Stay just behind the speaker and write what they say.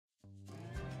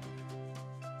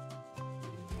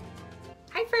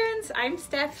Hi friends, I'm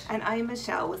Steph. And I'm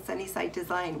Michelle with Sunnyside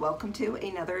Design. Welcome to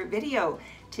another video.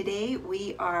 Today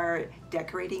we are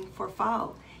decorating for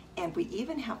fall, and we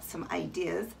even have some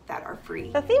ideas that are free.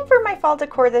 The theme for my fall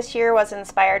decor this year was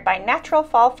inspired by natural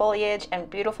fall foliage and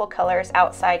beautiful colors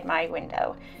outside my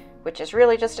window, which is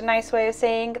really just a nice way of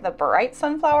saying the bright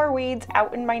sunflower weeds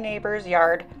out in my neighbor's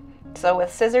yard. So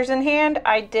with scissors in hand,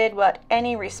 I did what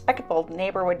any respectable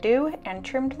neighbor would do and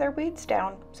trimmed their weeds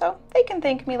down, so they can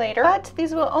thank me later. But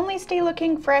these will only stay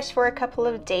looking fresh for a couple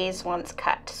of days once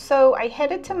cut. So I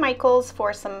headed to Michael's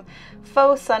for some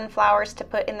faux sunflowers to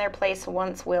put in their place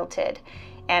once wilted.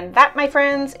 And that, my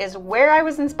friends, is where I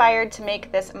was inspired to make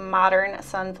this modern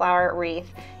sunflower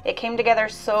wreath. It came together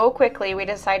so quickly we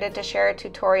decided to share a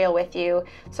tutorial with you,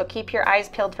 so keep your eyes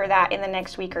peeled for that in the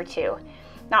next week or two.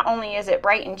 Not only is it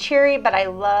bright and cheery, but I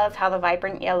love how the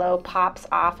vibrant yellow pops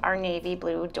off our navy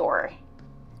blue door.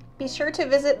 Be sure to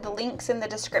visit the links in the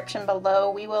description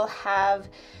below. We will have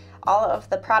all of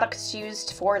the products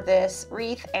used for this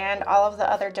wreath and all of the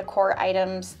other decor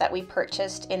items that we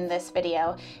purchased in this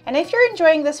video. And if you're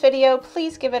enjoying this video,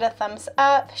 please give it a thumbs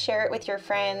up, share it with your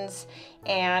friends,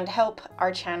 and help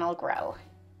our channel grow.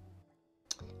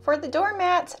 For the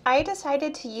doormat, I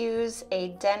decided to use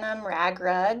a denim rag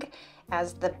rug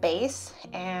as the base,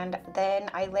 and then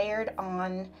I layered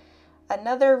on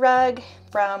another rug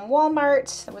from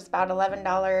Walmart. It was about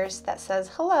 $11 that says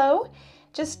hello.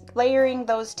 Just layering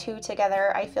those two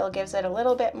together, I feel, gives it a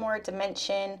little bit more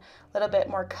dimension, a little bit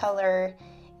more color,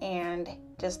 and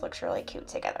just looks really cute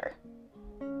together.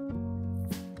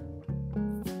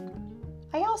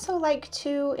 I also like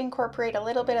to incorporate a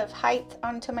little bit of height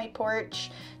onto my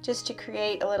porch just to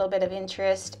create a little bit of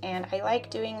interest, and I like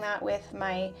doing that with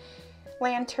my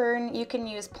lantern. You can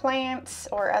use plants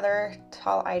or other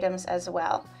tall items as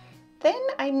well. Then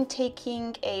I'm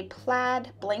taking a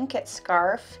plaid blanket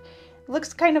scarf.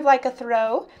 Looks kind of like a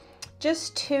throw,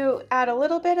 just to add a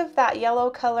little bit of that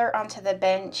yellow color onto the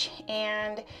bench.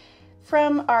 And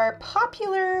from our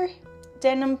popular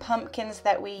denim pumpkins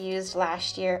that we used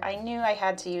last year, I knew I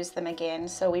had to use them again,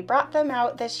 so we brought them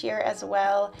out this year as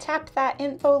well. Tap that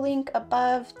info link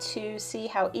above to see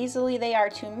how easily they are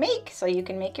to make, so you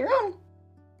can make your own.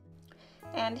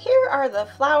 And here are the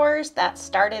flowers that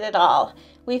started it all.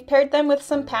 We've paired them with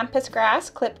some pampas grass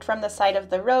clipped from the side of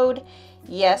the road.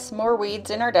 Yes, more weeds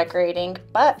in our decorating,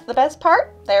 but the best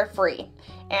part, they're free.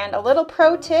 And a little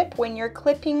pro tip, when you're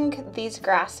clipping these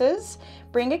grasses,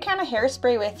 bring a can of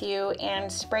hairspray with you and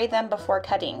spray them before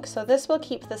cutting. So this will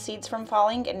keep the seeds from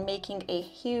falling and making a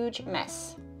huge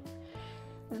mess.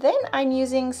 Then I'm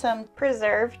using some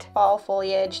preserved fall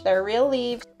foliage. They're real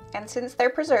leaves. And since they're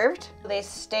preserved, they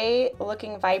stay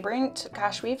looking vibrant.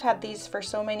 Gosh, we've had these for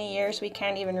so many years, we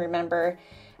can't even remember.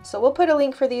 So we'll put a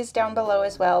link for these down below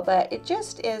as well, but it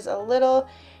just is a little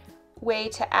way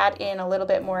to add in a little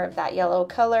bit more of that yellow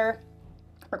color.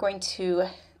 We're going to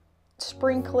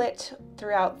sprinkle it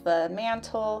throughout the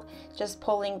mantle, just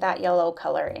pulling that yellow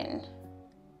color in.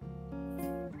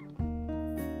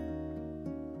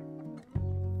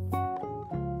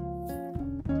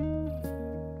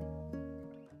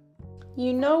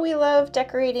 You know we love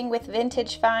decorating with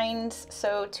vintage finds,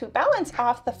 so to balance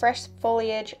off the fresh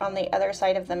foliage on the other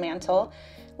side of the mantle,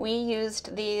 we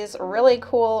used these really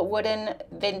cool wooden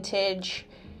vintage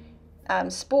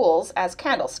spools as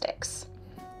candlesticks.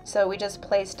 So we just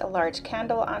placed a large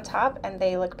candle on top and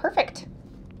they look perfect.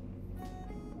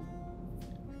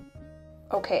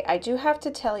 Okay, I do have to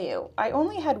tell you, I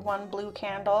only had one blue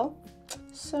candle,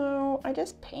 so I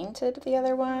just painted the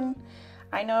other one.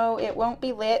 I know it won't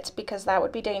be lit because that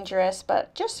would be dangerous,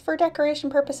 but just for decoration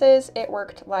purposes, it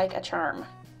worked like a charm.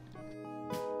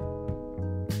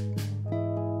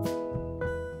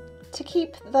 To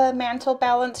keep the mantle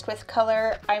balanced with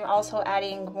color, I'm also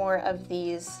adding more of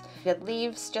these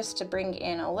leaves just to bring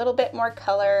in a little bit more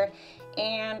color,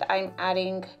 and I'm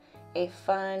adding a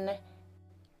fun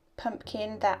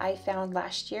pumpkin that I found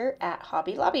last year at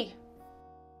Hobby Lobby.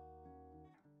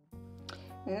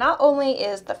 Not only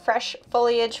is the fresh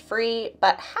foliage free,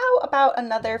 but how about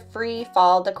another free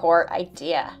fall decor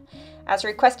idea? As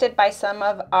requested by some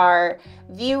of our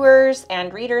viewers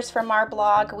and readers from our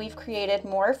blog, we've created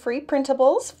more free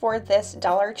printables for this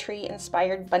Dollar Tree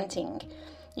inspired bunting.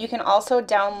 You can also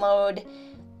download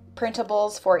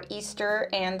printables for Easter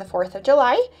and the 4th of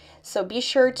July, so be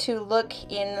sure to look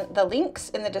in the links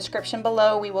in the description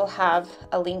below. We will have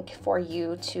a link for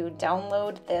you to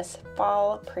download this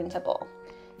fall printable.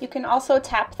 You can also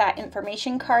tap that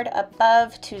information card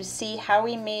above to see how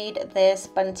we made this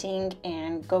bunting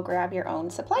and go grab your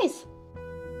own supplies.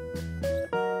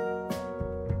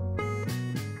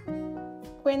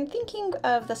 When thinking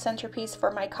of the centerpiece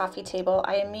for my coffee table,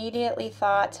 I immediately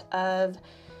thought of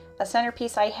a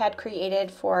centerpiece I had created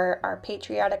for our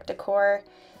patriotic decor.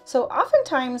 So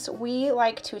oftentimes we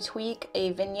like to tweak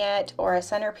a vignette or a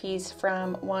centerpiece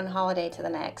from one holiday to the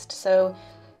next. So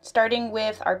starting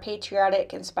with our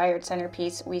patriotic inspired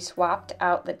centerpiece, we swapped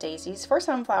out the daisies for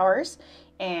sunflowers,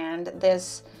 and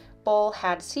this bowl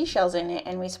had seashells in it,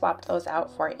 and we swapped those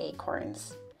out for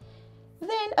acorns.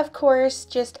 Then, of course,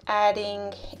 just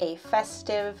adding a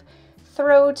festive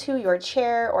throw to your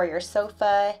chair or your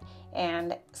sofa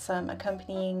and some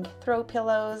accompanying throw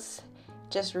pillows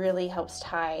just really helps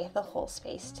tie the whole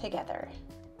space together.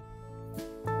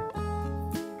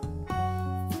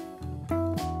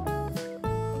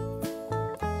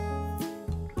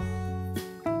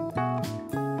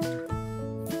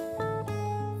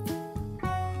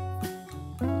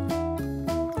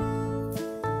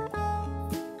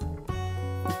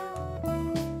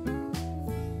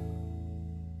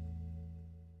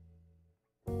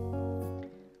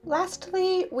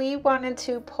 Lastly, we wanted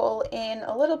to pull in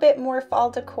a little bit more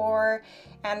fall decor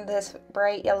and this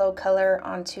bright yellow color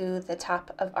onto the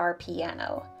top of our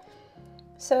piano.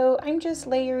 So I'm just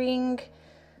layering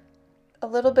a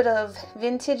little bit of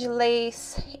vintage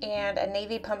lace and a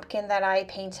navy pumpkin that I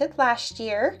painted last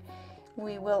year.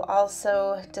 We will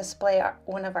also display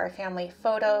one of our family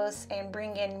photos and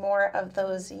bring in more of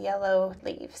those yellow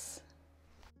leaves.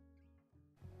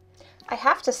 I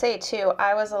have to say too,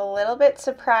 I was a little bit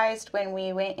surprised when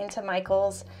we went into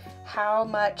Michael's how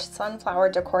much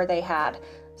sunflower decor they had.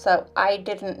 So I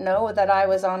didn't know that I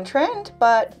was on trend,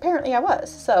 but apparently I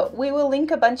was. So we will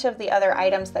link a bunch of the other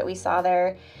items that we saw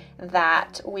there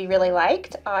that we really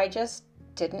liked. I just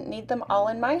didn't need them all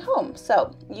in my home.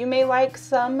 So you may like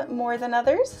some more than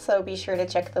others, so be sure to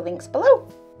check the links below.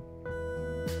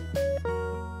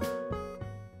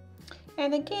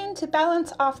 And again, to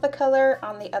balance off the color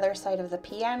on the other side of the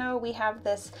piano, we have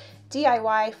this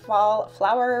DIY fall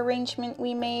flower arrangement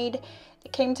we made.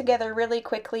 It came together really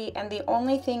quickly, and the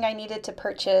only thing I needed to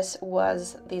purchase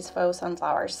was these faux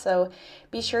sunflowers. So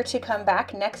be sure to come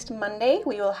back next Monday.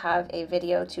 We will have a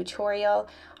video tutorial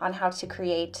on how to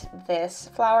create this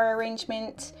flower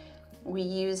arrangement. We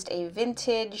used a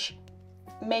vintage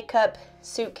makeup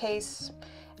suitcase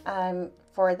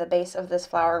for the base of this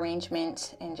flower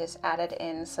arrangement and just added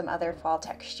in some other fall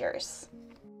textures.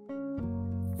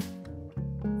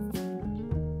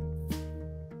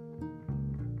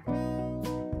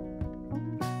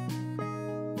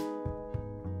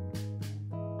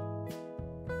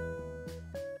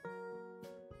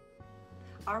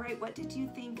 All right, what did you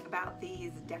think about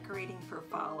these decorating for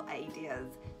fall ideas?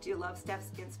 Do you love Steph's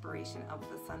inspiration of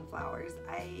the sunflowers?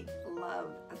 I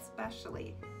love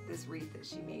especially this wreath that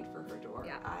she made for her door.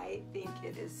 Yeah. I think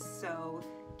it is so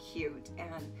cute,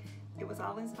 and it was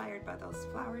all inspired by those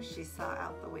flowers she saw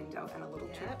out the window and a little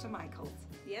trip to Michael's.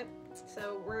 Yep,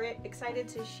 so we're excited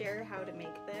to share how to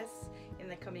make this in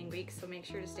the coming weeks, so make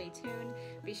sure to stay tuned.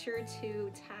 Be sure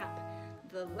to tap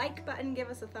the like button, give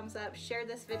us a thumbs up, share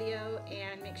this video,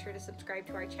 and make sure to subscribe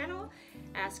to our channel.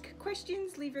 Ask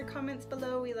questions, leave your comments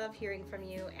below. We love hearing from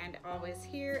you, and always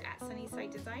here at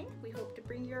Sunnyside Design, we hope to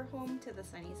bring your home to the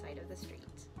sunny side of the street.